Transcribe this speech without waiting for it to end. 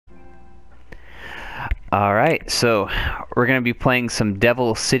Alright, so we're going to be playing some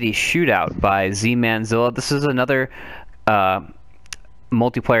Devil City Shootout by ZmannZilla. This is another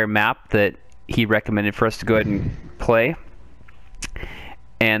multiplayer map that he recommended for us to go ahead and play.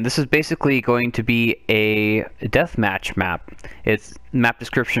 And this is basically going to be a deathmatch map. Its map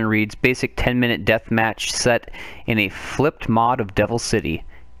description reads, basic 10-minute deathmatch set in a flipped mod of Devil City.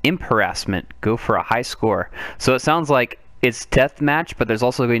 Imp harassment, go for a high score. So it sounds like it's deathmatch, but there's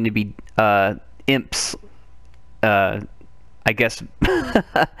also going to be imps, I guess,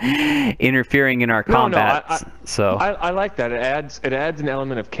 interfering in our combat. I like that. It adds an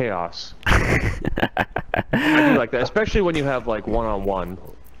element of chaos. I do like that, especially when you have like one-on-one.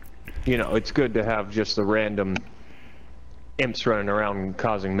 You know, it's good to have just the random imps running around and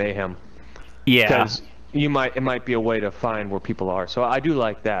causing mayhem. Yeah. Because it might be a way to find where people are. So I do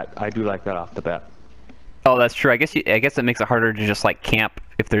like that. I do like that off the bat. Oh, that's true. I guess it makes it harder to just like camp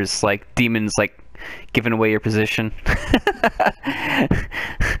if there's like demons like giving away your position.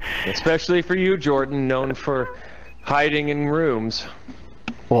 Especially for you, Jordan, known for hiding in rooms.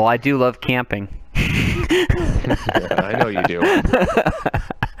 Well, I do love camping. Yeah, I know you do.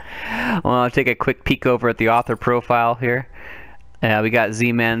 Well, I'll take a quick peek over at the author profile here. We got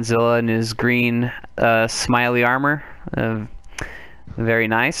ZmannZilla in his green smiley armor. Very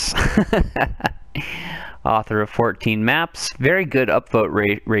nice. Author of 14 maps. Very good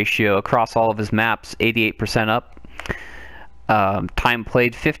upvote ratio across all of his maps. 88% up. Time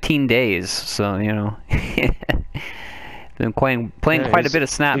played 15 days. So, you know, been playing quite a bit of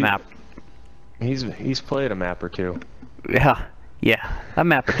Snapmap. He's played a map or two. Yeah, a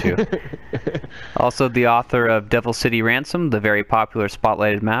map or two. Also the author of Devil City Ransom, the very popular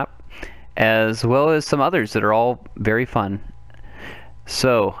spotlighted map, as well as some others that are all very fun.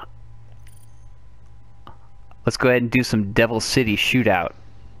 So, let's go ahead and do some Devil City Shootout.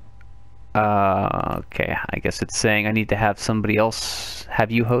 Okay, I guess it's saying I need to have somebody else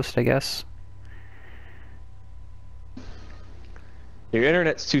have you host, I guess. Your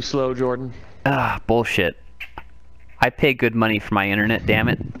internet's too slow, Jordan. Bullshit. I pay good money for my internet, damn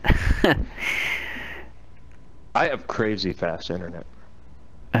it. I have crazy fast internet.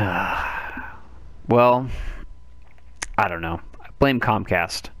 Well, I don't know. I blame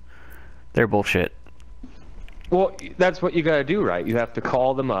Comcast. They're bullshit. Well, that's what you gotta do, right? You have to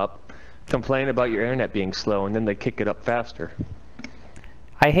call them up, complain about your internet being slow, and then they kick it up faster.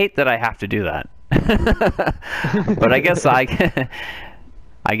 I hate that I have to do that. But I guess I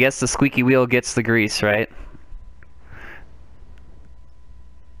guess the squeaky wheel gets the grease, right?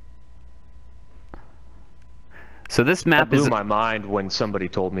 So this map blew my mind when somebody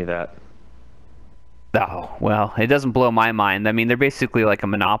told me that. Oh, well, it doesn't blow my mind. I mean, they're basically like a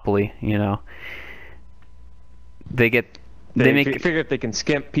monopoly, you know. They figure if they can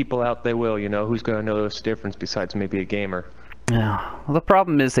skimp people out, they will, you know. Who's going to know this difference besides maybe a gamer? Yeah. Well, the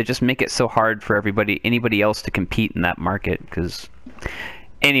problem is they just make it so hard for anybody else to compete in that market, because...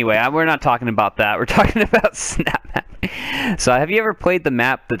 Anyway, we're not talking about that. We're talking about Snapmap. So, have you ever played the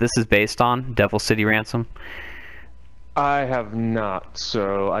map that this is based on, Devil City Ransom? I have not,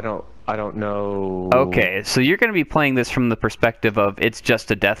 so I don't know. Okay, so you're going to be playing this from the perspective of it's just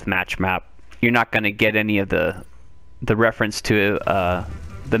a deathmatch map. You're not going to get any of the reference to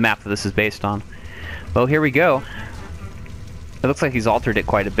the map that this is based on. Well, here we go. It looks like he's altered it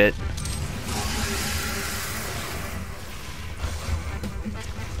quite a bit.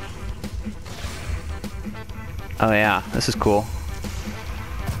 Oh yeah, this is cool.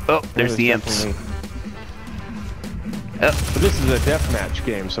 Oh, there's the imps. But this is a deathmatch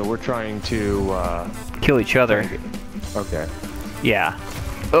game, so we're trying to kill each other. Okay. Yeah.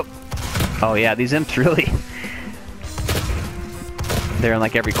 Oh yeah, these imps really. They're in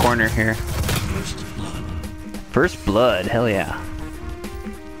like every corner here. First blood, hell yeah.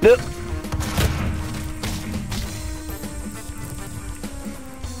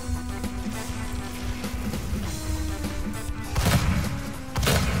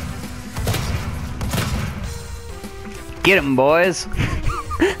 Get him, boys!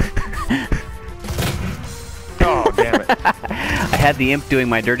 Oh, damn it. I had the imp doing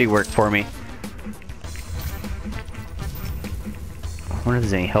my dirty work for me. I wonder if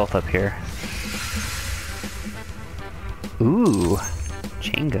there's any health up here. Ooh,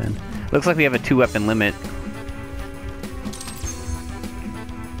 chain gun. Looks like we have a 2-weapon limit.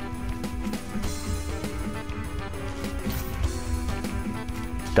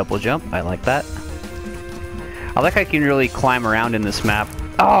 Double jump, I like that. I like how you can really climb around in this map.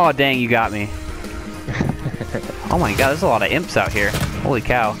 Oh, dang, you got me. Oh my god, there's a lot of imps out here. Holy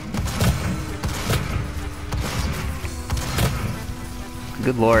cow.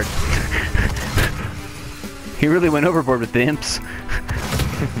 Good lord. He really went overboard with the imps.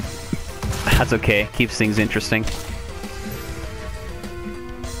 That's okay. Keeps things interesting.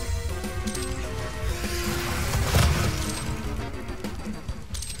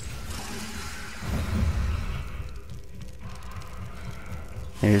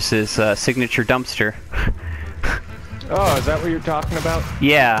 There's his signature dumpster. Oh, is that what you're talking about?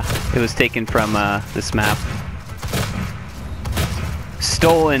 Yeah, it was taken from this map.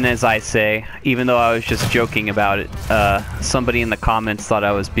 Stolen, as I say, even though I was just joking about it. Somebody in the comments thought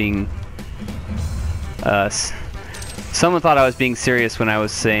I was being... someone thought I was being serious when I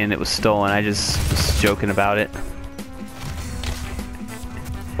was saying it was stolen. I just was joking about it.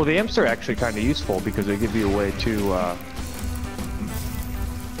 Well, the imps are actually kind of useful because they give you a way to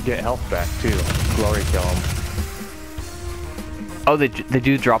get health back too. Glory kill them. Oh, they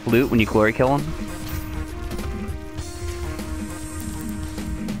do drop loot when you glory kill them?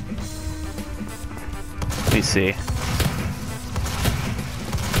 Let me see.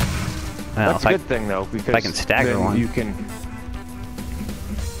 Well, That's a good thing though, because if I can stagger then one. you can...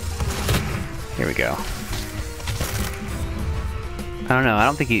 Here we go. I don't know. I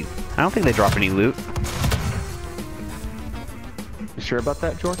don't think they drop any loot. You sure about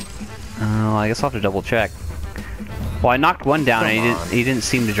that, George? Oh, I guess I'll have to double check. Well, I knocked one down Come and on. he didn't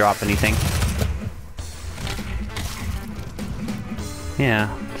seem to drop anything.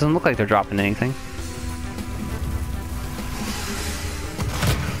 Yeah, doesn't look like they're dropping anything.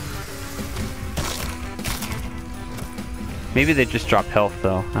 Maybe they just dropped health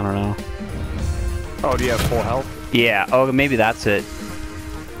though. I don't know. Oh, do you have full health? Yeah. Oh, maybe that's it.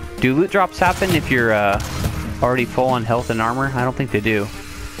 Do loot drops happen if you're already full on health and armor? I don't think they do.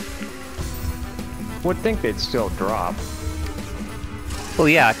 Would think they'd still drop. Well,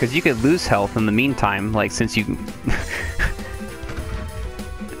 yeah, because you could lose health in the meantime, like since you...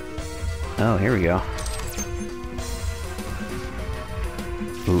 Oh, here we go.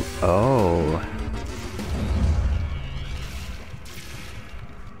 Ooh, oh.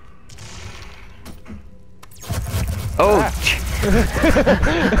 Oh!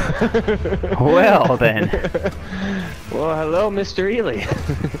 Well, then. Well, hello, Mr. Ely.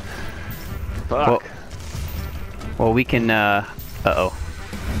 Fuck. Well, we can, uh-oh.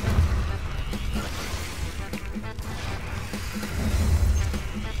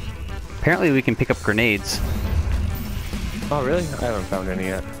 Apparently we can pick up grenades. Oh, really? I haven't found any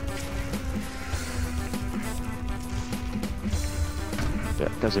yet.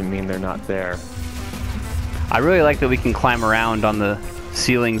 That doesn't mean they're not there. I really like that we can climb around on the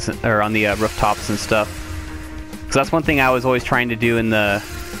ceilings, or on the rooftops and stuff. Because that's one thing I was always trying to do in the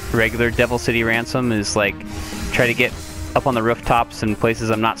regular Devil City Ransom, is like try to get up on the rooftops and places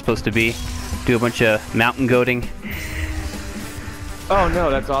I'm not supposed to be. Do a bunch of mountain goating. Oh no,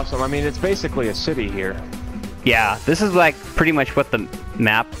 that's awesome. I mean, it's basically a city here. Yeah, this is like pretty much what the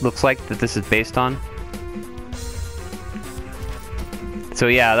map looks like that this is based on. So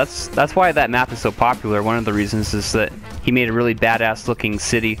yeah, that's why that map is so popular. One of the reasons is that he made a really badass looking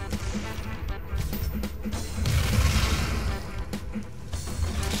city.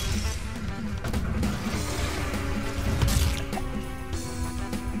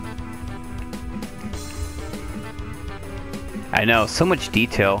 I know, so much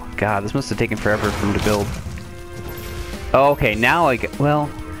detail. God, this must have taken forever for him to build. Oh, okay, now I get,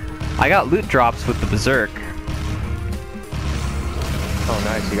 well, I got loot drops with the Berserk. Oh,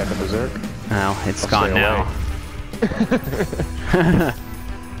 nice. You got the Berserk? Oh, it's I'll gone stay now.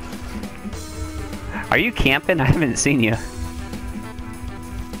 Are you camping? I haven't seen you.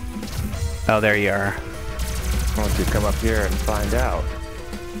 Oh, there you are. Why don't you come up here and find out?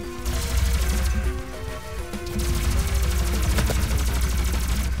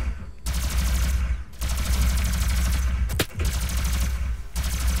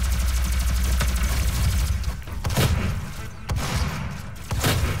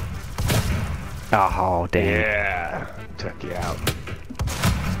 Oh, dang. Yeah, took you out.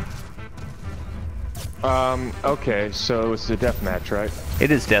 Okay, so it's a deathmatch, right?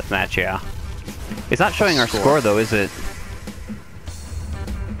 It is deathmatch, yeah. It's not showing our Score. score, though, is it?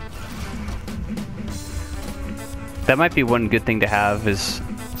 That might be one good thing to have, is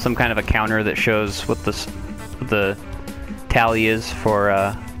some kind of a counter that shows what the tally is for,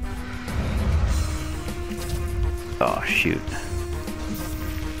 Oh, shoot.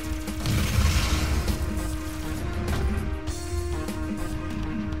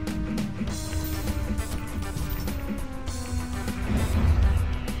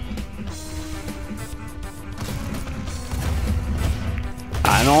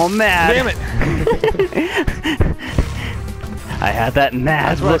 I'm all mad. Damn it! I had that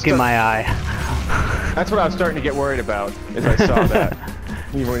mad look in my eye. That's what I was starting to get worried about, as I saw that.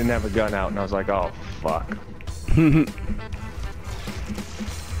 You didn't have a gun out, and I was like, oh, fuck.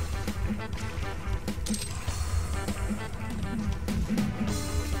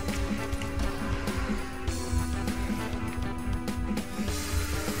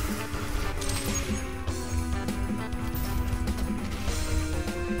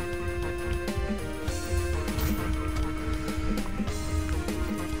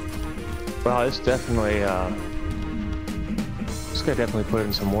 Wow, this guy definitely put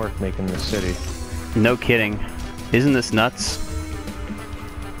in some work making this city. No kidding. Isn't this nuts?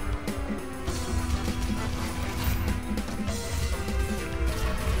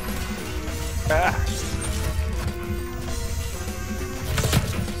 Ah.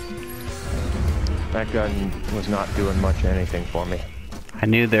 That gun was not doing much of anything for me. I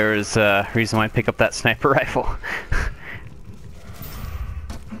knew there was a reason why I picked up that sniper rifle.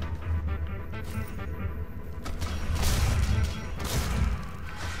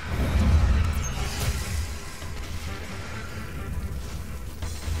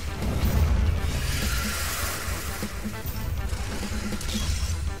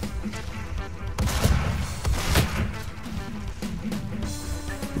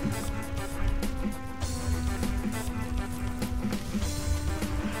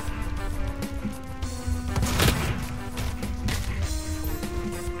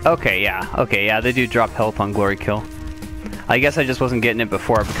 Okay, yeah, they do drop health on glory kill. I guess I just wasn't getting it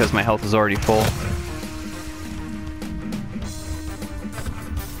before because my health was already full.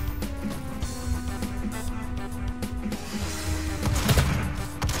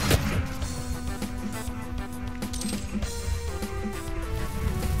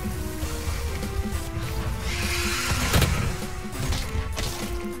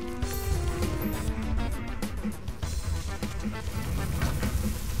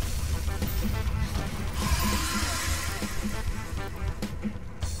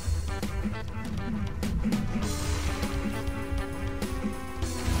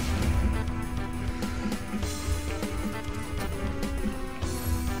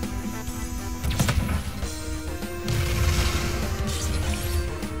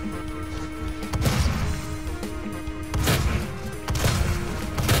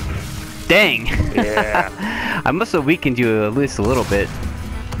 Dang! Yeah. I must have weakened you at least a little bit.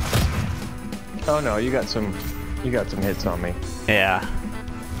 Oh no, you got some hits on me. Yeah.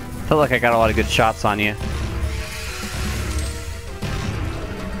 Felt like I got a lot of good shots on you.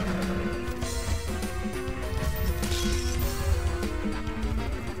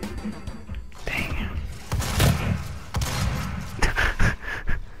 Dang.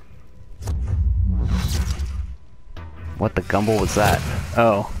 What the gumble was that?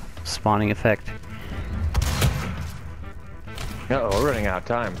 Oh. Spawning effect. Uh-oh, we're running out of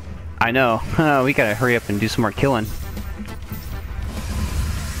time. I know. We gotta hurry up and do some more killing.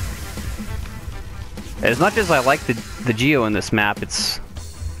 As much as I like the geo in this map, it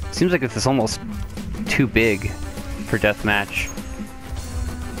seems like it's almost too big for deathmatch.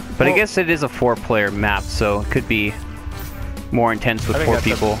 But well, I guess it is a 4-player map, so it could be more intense with 4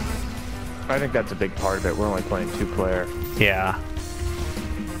 people. I think that's a big part of it. We're only playing 2-player. Yeah.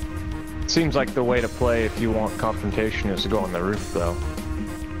 Seems like the way to play if you want confrontation is to go on the roof, though.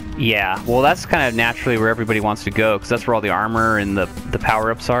 Yeah, well, that's kind of naturally where everybody wants to go, because that's where all the armor and the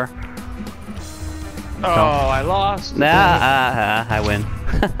power-ups are. Oh, I lost! Nah, I win.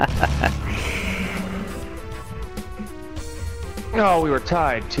 Oh, we were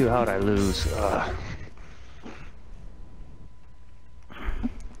tied, too. How'd I lose?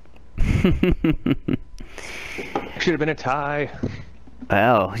 Should have been a tie.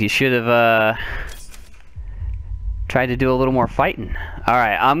 Well, you should have tried to do a little more fighting. All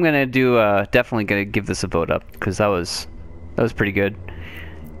right, I'm gonna do definitely gonna give this a vote up because that was pretty good.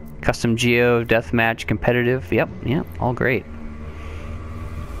 Custom geo, deathmatch, competitive. Yep, all great.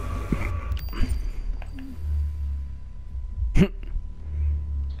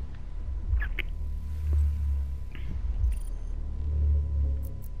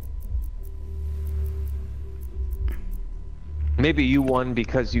 Maybe you won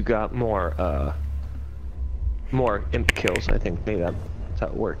because you got more imp kills. I think maybe that's how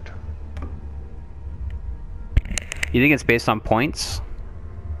it worked. You think it's based on points?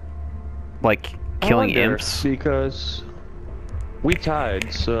 Like killing imps? Because we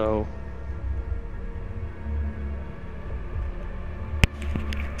tied, so.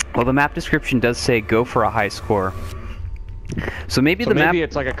 Well, the map description does say go for a high score. So maybe maybe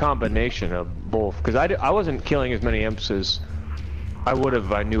it's like a combination of both. Because I wasn't killing as many imps as I would have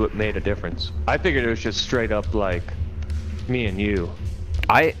if I knew it made a difference. I figured it was just straight up like me and you.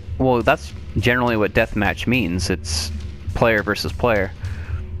 Well, that's generally what deathmatch means. It's player versus player.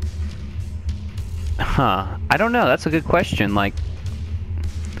 Huh. I don't know. That's a good question. Like,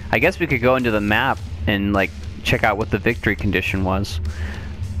 I guess we could go into the map and, like, check out what the victory condition was.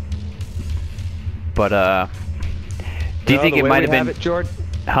 But, do you think it might have been... It, Jordan?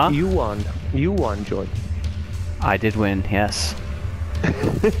 Huh? You won. You won, Jordan. I did win, yes.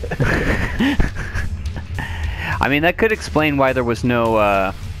 I mean, that could explain why there was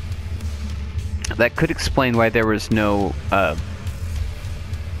no, that could explain why there was no, a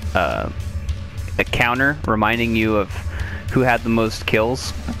counter reminding you of who had the most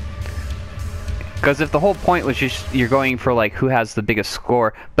kills. Because if the whole point was just you're going for, like, who has the biggest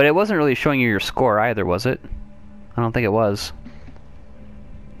score, but it wasn't really showing you your score either, was it? I don't think it was.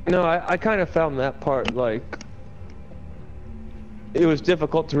 No, I kind of found that part, like, it was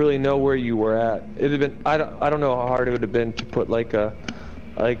difficult to really know where you were at. It'd have been, I don't know how hard it would have been to put, like,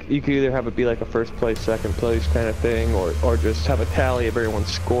 you could either have it be like a first place, second place kind of thing, or just have a tally of everyone's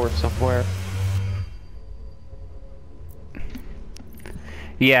score somewhere.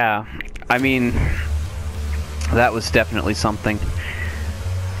 Yeah, I mean, that was definitely something.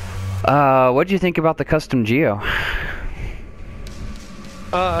 What do you think about the custom geo?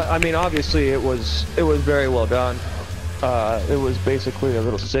 I mean, obviously it was very well done. It was basically a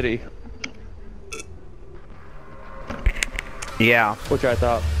little city. Yeah. Which I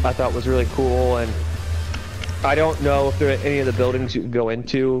thought was really cool, and I don't know if there are any of the buildings you can go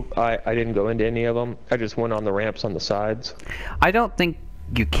into. I didn't go into any of them. I just went on the ramps on the sides. I don't think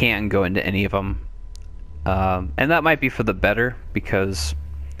you can go into any of them. And that might be for the better, because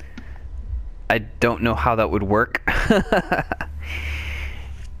I don't know how that would work.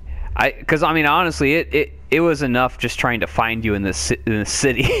 Because I mean, honestly, it was enough just trying to find you in this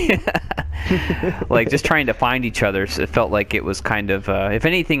city. Like, just trying to find each other. So it felt like it was kind of, if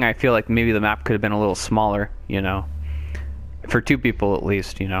anything, I feel like maybe the map could have been a little smaller, you know, for two people at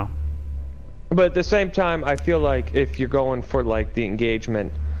least, you know. But at the same time, I feel like if you're going for, like, the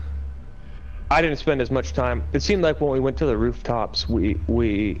engagement, I didn't spend as much time. It seemed like when we went to the rooftops, we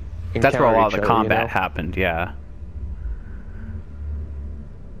that's where a lot of the other, combat you know? happened, yeah.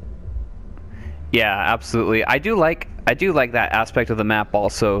 Yeah, absolutely. I do like that aspect of the map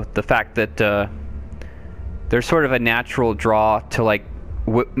also. The fact that there's sort of a natural draw to, like,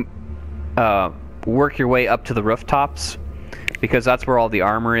 work your way up to the rooftops, because that's where all the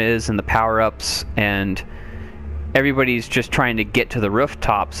armor is and the power-ups, and everybody's just trying to get to the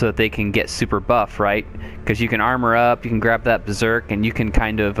rooftop so that they can get super buff, right? Because you can armor up, you can grab that berserk, and you can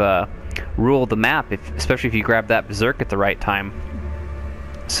kind of rule the map, especially if you grab that berserk at the right time.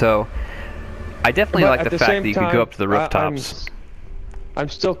 So I definitely like the fact that you could go up to the rooftops. I'm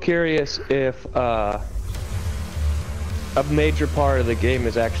still curious if a major part of the game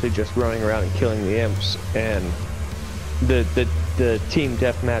is actually just running around and killing the imps, and the team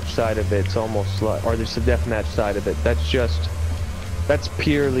deathmatch side of it's almost like, or there's the deathmatch side of it, that's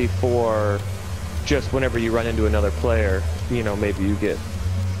purely for just whenever you run into another player, you know, maybe you get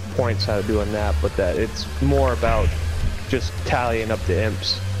points out of doing that, but that it's more about just tallying up the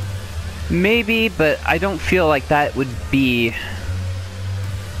imps. Maybe, but I don't feel like that would be...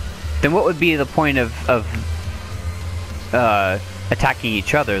 Then what would be the point of attacking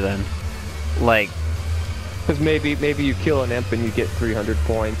each other then? Like... Because maybe you kill an imp and you get 300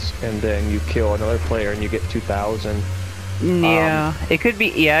 points, and then you kill another player and you get 2,000. Yeah, it could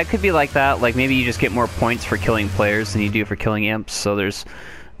be. Yeah, it could be like that. Like, maybe you just get more points for killing players than you do for killing imps, so there's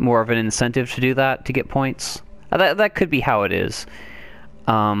more of an incentive to do that, to get points. That could be how it is.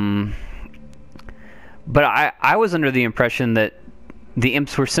 But I was under the impression that the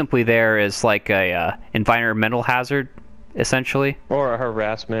imps were simply there as like a environmental hazard, essentially. Or a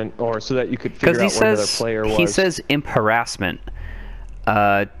harassment, or so that you could figure out where another player was. He says imp harassment.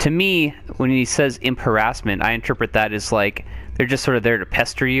 To me, when he says imp harassment, I interpret that as like they're just sort of there to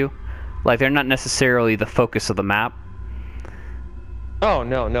pester you. Like, they're not necessarily the focus of the map. Oh,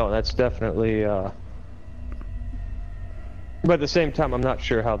 no, that's definitely... But at the same time, I'm not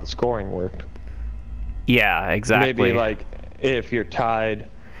sure how the scoring worked. Yeah, exactly. Maybe, like, if you're tied...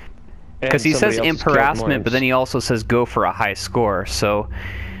 Because he says imp harassment, but then he also says go for a high score, so...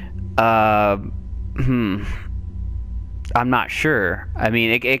 I'm not sure. I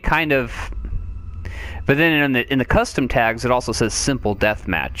mean, it kind of... But then in the custom tags, it also says simple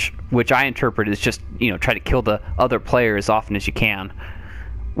deathmatch, which I interpret as just, you know, try to kill the other player as often as you can,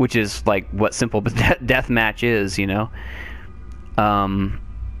 which is like what simple deathmatch is, you know. And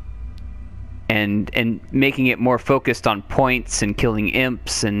making it more focused on points and killing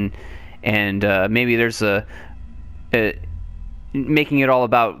imps, and maybe there's making it all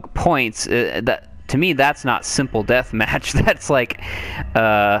about points, that to me that's not simple deathmatch. That's like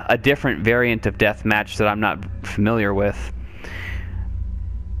a different variant of deathmatch that I'm not familiar with.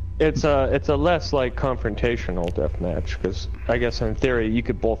 It's a less like confrontational deathmatch, because I guess in theory you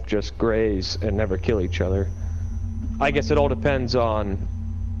could both just graze and never kill each other. I guess it all depends on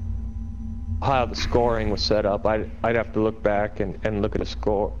how the scoring was set up. I'd have to look back and look at the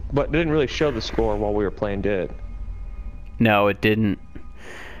score, but it didn't really show the score while we were playing, did it? No, it didn't.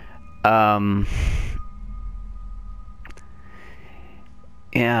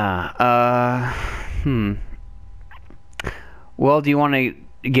 Yeah. Well, do you want to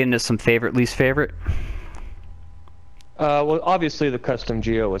get into some favorite, least favorite? Well, obviously the custom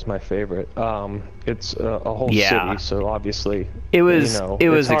geo was my favorite. It's a whole city, so obviously it was it's hard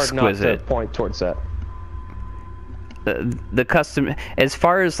exquisite. not to point towards that. The custom, as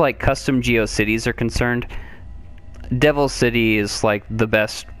far as like custom geo cities are concerned, Devil City is like the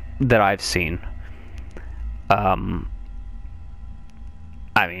best that I've seen. I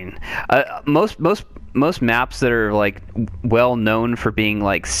mean, most maps that are like well known for being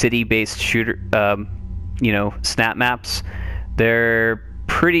like city-based shooter, snap maps, they're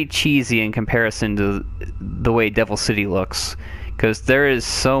pretty cheesy in comparison to the way Devil City looks, because there is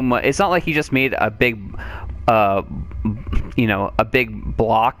so much. It's not like he just made a big, a big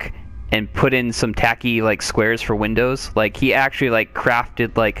block and put in some tacky like squares for windows. Like he actually like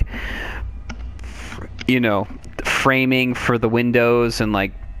crafted like, framing for the windows and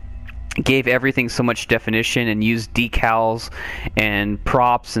like gave everything so much definition and used decals and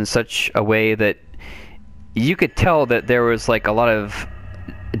props in such a way that you could tell that there was like a lot of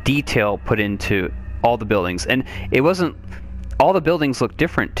detail put into all the buildings. And it wasn't, all the buildings looked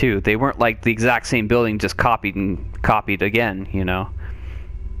different too. They weren't like the exact same building just copied and copied again,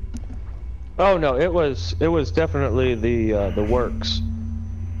 Oh no, it was definitely the works.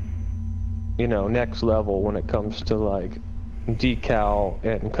 Next level when it comes to like decal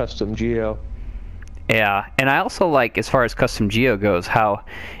and custom geo. Yeah, and I also like, as far as custom geo goes, how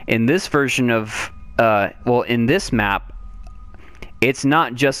in this version of in this map, it's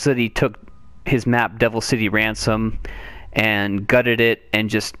not just that he took his map Devil City Ransom and gutted it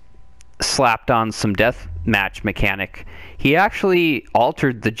and just slapped on some deathmatch mechanic. He actually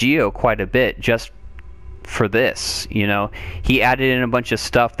altered the geo quite a bit just for this. He added in a bunch of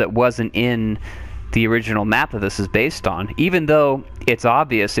stuff that wasn't in the original map that this is based on, even though it's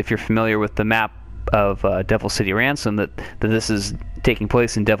obvious if you're familiar with the map of Devil City Ransom that this is taking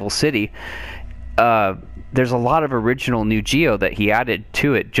place in Devil City. There's a lot of original new geo that he added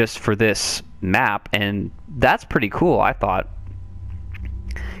to it just for this map, and that's pretty cool, I thought.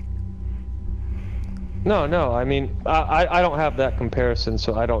 No, I mean, I don't have that comparison,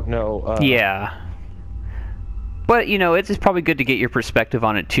 so I don't know. Yeah. But, it's probably good to get your perspective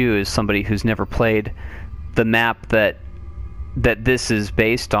on it, too, as somebody who's never played the map that this is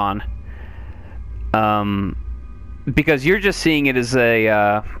based on. Because you're just seeing it as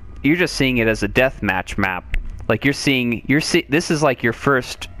a deathmatch map. Like, this is like your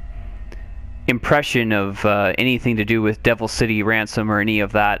first impression of anything to do with Devil City Ransom or any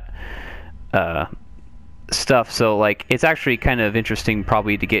of that stuff. So, like, it's actually kind of interesting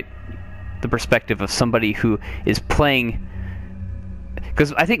probably to get the perspective of somebody who is playing,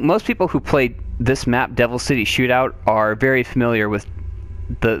 because I think most people who played this map Devil City Shootout are very familiar with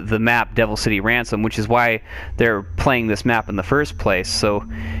the map Devil City Ransom, which is why they're playing this map in the first place. So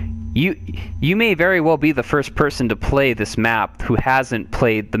you may very well be the first person to play this map who hasn't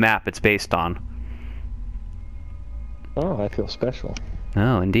played the map it's based on. Oh, I feel special.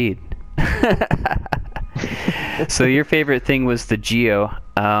 Oh, indeed. So your favorite thing was the geo.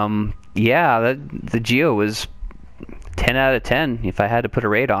 Yeah, the geo was 10 out of 10 if I had to put a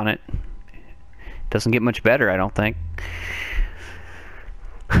rate on it. Doesn't get much better, I don't think.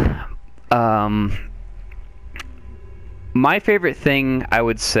 My favorite thing, I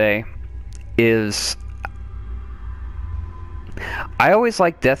would say, is I always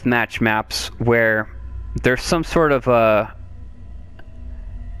like deathmatch maps where there's some sort of a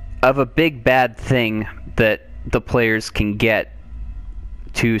big bad thing that the players can get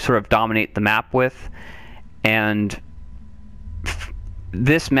to sort of dominate the map with. And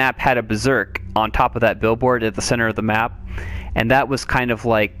this map had a berserk on top of that billboard at the center of the map, and that was kind of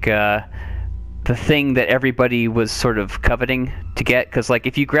like the thing that everybody was sort of coveting to get, because like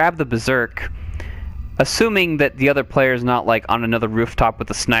if you grab the berserk, assuming that the other player is not like on another rooftop with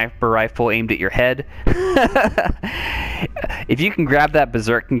a sniper rifle aimed at your head, if you can grab that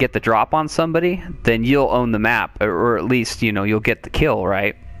berserk and get the drop on somebody, then you'll own the map, or at least you'll get the kill,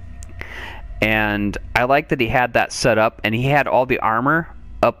 right? And I like that he had that set up, and he had all the armor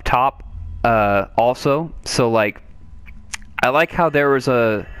up top also. So like, I like how there was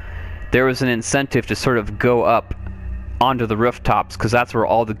an incentive to sort of go up onto the rooftops because that's where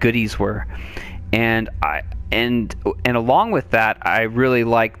all the goodies were. And along with that, I really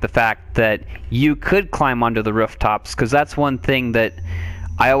like the fact that you could climb onto the rooftops, because that's one thing that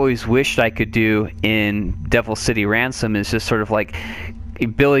I always wished I could do in Devil City Ransom, is just sort of like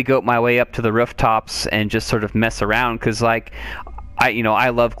billy goat my way up to the rooftops and just sort of mess around, because like I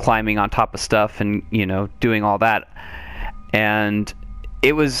love climbing on top of stuff and doing all that. And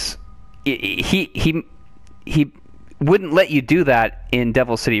it was he wouldn't let you do that in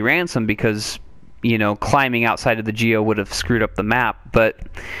Devil City Ransom because climbing outside of the geo would have screwed up the map. But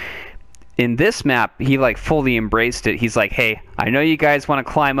in this map, he like fully embraced it. He's like, hey, I know you guys want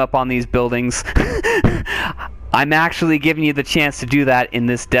to climb up on these buildings. I'm actually giving you the chance to do that in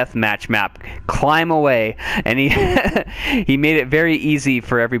this deathmatch map. Climb away. And he made it very easy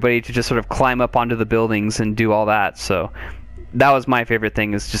for everybody to just sort of climb up onto the buildings and do all that. So that was my favorite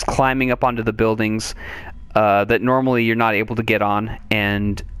thing, is just climbing up onto the buildings that normally you're not able to get on,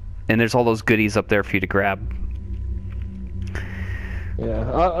 and there's all those goodies up there for you to grab.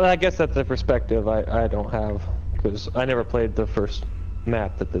 Yeah, I guess that's a perspective I don't have, because I never played the first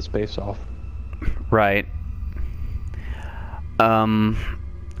map that this based off. Right.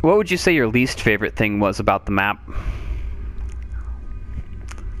 What would you say your least favorite thing was about the map?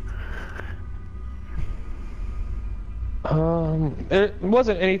 It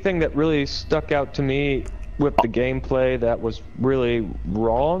wasn't anything that really stuck out to me with the gameplay that was really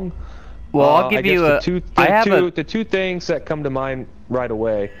wrong. Well, I'll give you a... The two things that come to mind right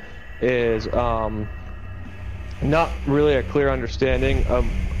away is not really a clear understanding of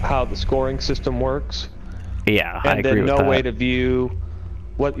how the scoring system works. Yeah, I agree with that. And then no way to view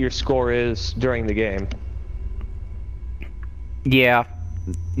what your score is during the game. Yeah,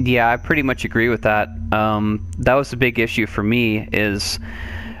 I pretty much agree with that. That was the big issue for me, is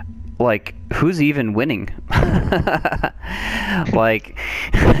like, who's even winning? Like,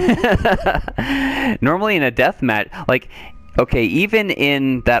 normally in a deathmatch, like, okay, even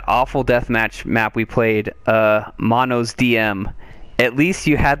in that awful deathmatch map we played, Mono's DM, at least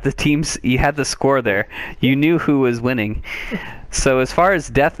you had the score there. You knew who was winning. So as far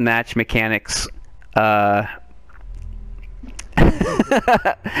as deathmatch mechanics, yeah,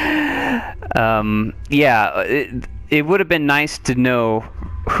 it would have been nice to know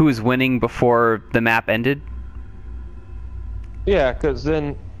who's winning before the map ended. Yeah, because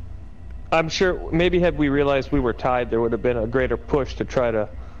then I'm sure maybe had we realized we were tied, there would have been a greater push to try to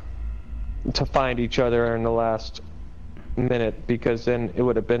find each other in the last minute, because then it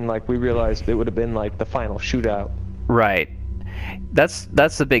would have been like, we realized it would have been like the final shootout. Right. That's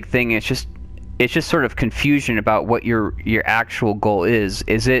the big thing. It's just sort of confusion about what your actual goal is.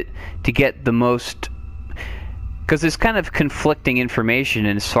 Is it to get the most... Because there's kind of conflicting information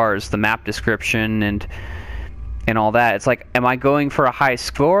as far as the map description and all that. It's like, am I going for a high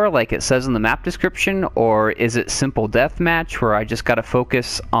score like it says in the map description, or is it simple deathmatch where I just got to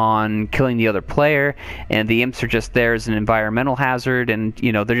focus on killing the other player, and the imps are just there as an environmental hazard, and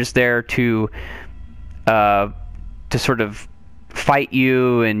they're just there to sort of fight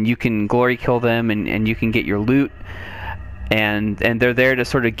you, and you can glory kill them, and you can get your loot, and they're there to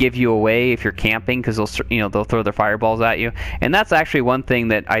sort of give you away if you're camping, because they'll throw their fireballs at you. And that's actually one thing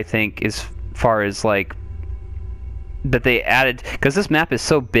that I think, as far as like that they added, because this map is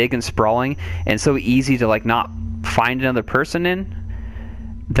so big and sprawling and so easy to like not find another person in,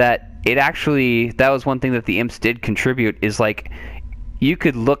 that that was one thing that the imps did contribute, is like you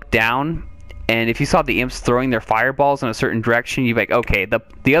could look down, and if you saw the imps throwing their fireballs in a certain direction, you'd be like, okay,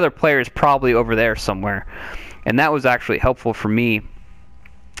 the other player is probably over there somewhere. And that was actually helpful for me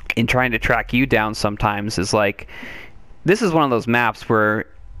in trying to track you down sometimes, is like, this is one of those maps where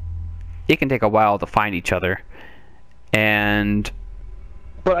it can take a while to find each other. But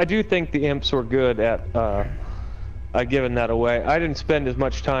I do think the imps were good at giving that away. I didn't spend as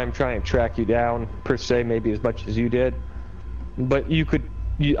much time trying to track you down, per se, maybe as much as you did. But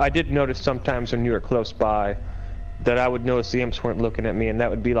I did notice sometimes when you were close by that I would notice the imps weren't looking at me, and that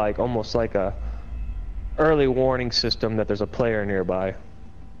would be like almost like a early warning system that there's a player nearby.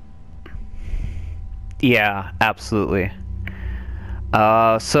 Yeah, absolutely.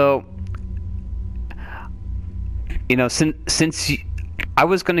 So, since I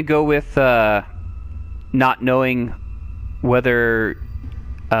was going to go with not knowing whether...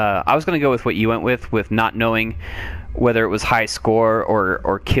 I was going to go with what you went with not knowing whether it was high score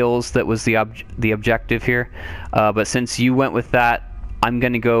or kills that was the objective here. But since you went with that, I'm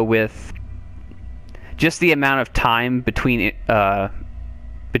going to go with just the amount of time between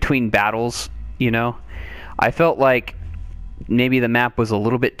between battles, you know. I felt like maybe the map was a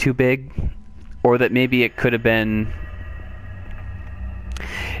little bit too big, or that maybe it could have been...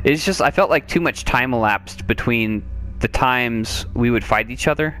 It's just, I felt like too much time elapsed between the times we would fight each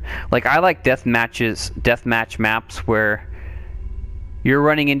other. Like, I like deathmatch maps where you're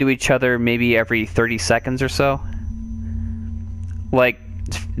running into each other maybe every 30 seconds or so. Like,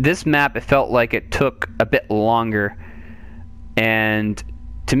 this map, it felt like it took a bit longer, and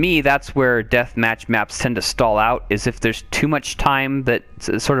to me, that's where deathmatch maps tend to stall out, is if there's too much time that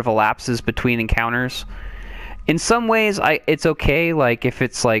sort of elapses between encounters. In some ways, it's okay, like, if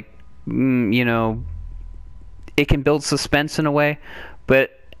it's like, you know, it can build suspense in a way, but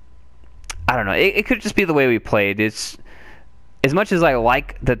I don't know, it could just be the way we played. It's, as much as I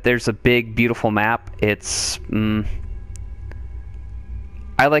like that there's a big, beautiful map, it's,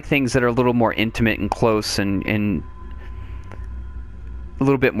 I like things that are a little more intimate and close and a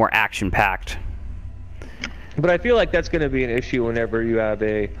little bit more action-packed. But I feel like that's going to be an issue whenever you have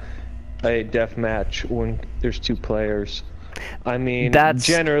a deathmatch when there's 2 players. I mean,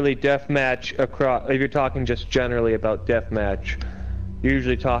 generally deathmatch across, if you're talking just generally about deathmatch, you're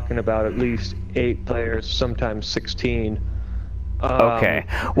usually talking about at least 8 players, sometimes 16. Okay.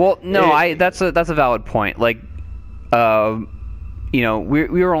 Well, no, that's a valid point. Like, you know, we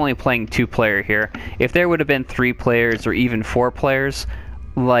were only playing 2-player here. If there would have been 3 players or even 4 players,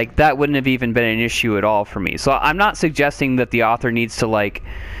 like, that wouldn't have even been an issue at all for me. So I'm not suggesting that the author needs to, like,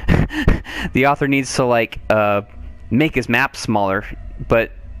 make his map smaller,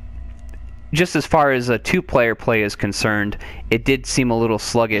 but just as far as a 2-player play is concerned, it did seem a little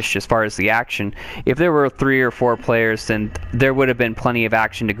sluggish as far as the action. If there were 3 or 4 players, then there would have been plenty of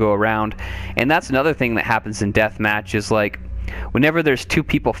action to go around. And that's another thing that happens in deathmatch, is like, whenever there's 2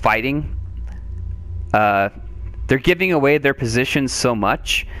 people fighting, they're giving away their positions so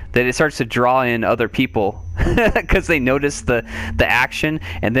much that it starts to draw in other people because they notice the action,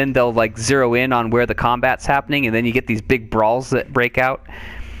 and then they'll like zero in on where the combat's happening, and then you get these big brawls that break out,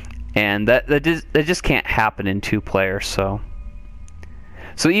 and that just can't happen in 2-player. So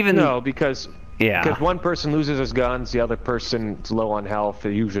even because one person loses his guns, the other person's low on health.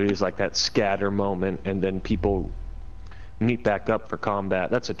 It usually is like that scatter moment, and then people meet back up for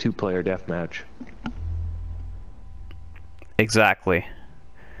combat. That's a 2-player deathmatch. Exactly.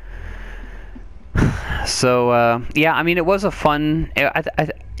 So yeah, I mean, it was a fun.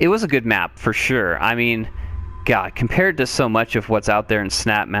 It was a good map for sure. I mean, God, compared to so much of what's out there in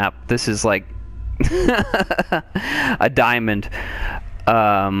Snapmap, this is like a diamond.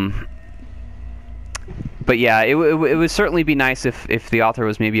 But yeah, it would certainly be nice if the author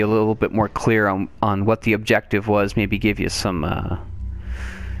was maybe a little bit more clear on what the objective was. Maybe give you some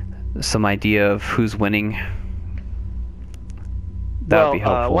idea of who's winning. That would be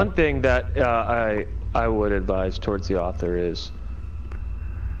helpful. One thing that I would advise towards the author is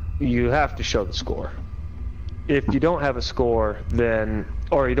you have to show the score. If you don't have a score, then,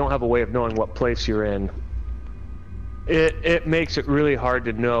 or you don't have a way of knowing what place you're in, it makes it really hard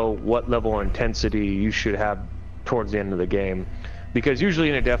to know what level of intensity you should have towards the end of the game. Because usually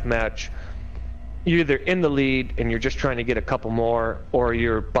in a deathmatch, you're either in the lead and you're just trying to get a couple more, or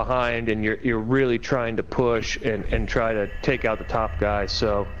you're behind and you're really trying to push and try to take out the top guy.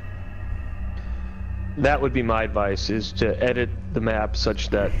 So that would be my advice, is to edit the map such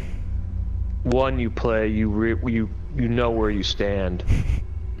that when you play, you know where you stand.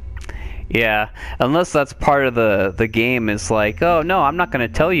 Yeah, unless that's part of the game, is like, oh no, I'm not going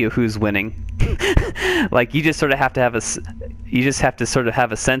to tell you who's winning. Like, you just sort of have to have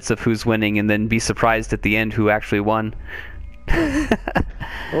a sense of who's winning, and then be surprised at the end who actually won.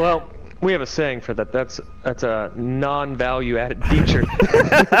 Well, we have a saying for that. That's a non-value added feature.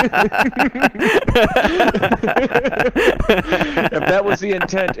 If that was the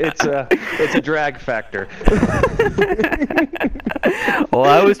intent, it's a drag factor. Well,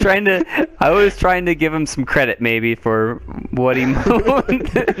 I was trying to give him some credit maybe for what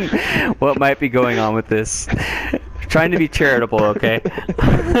what might be going on with this. Trying to be charitable, okay?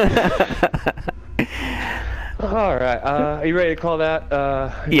 All right. Are you ready to call that?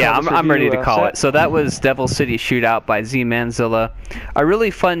 Yeah, I'm ready to call it. So that was Devil City Shootout by ZmannZilla. A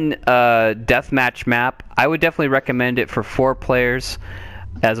really fun deathmatch map. I would definitely recommend it for 4 players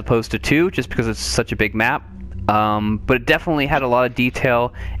as opposed to 2, just because it's such a big map. But it definitely had a lot of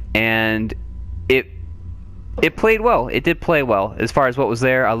detail, and it played well. It did play well as far as what was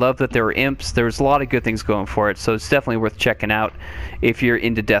there. I love that there were imps. There was a lot of good things going for it, so it's definitely worth checking out if you're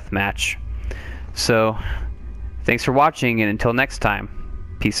into deathmatch. So thanks for watching, and until next time,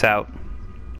 peace out.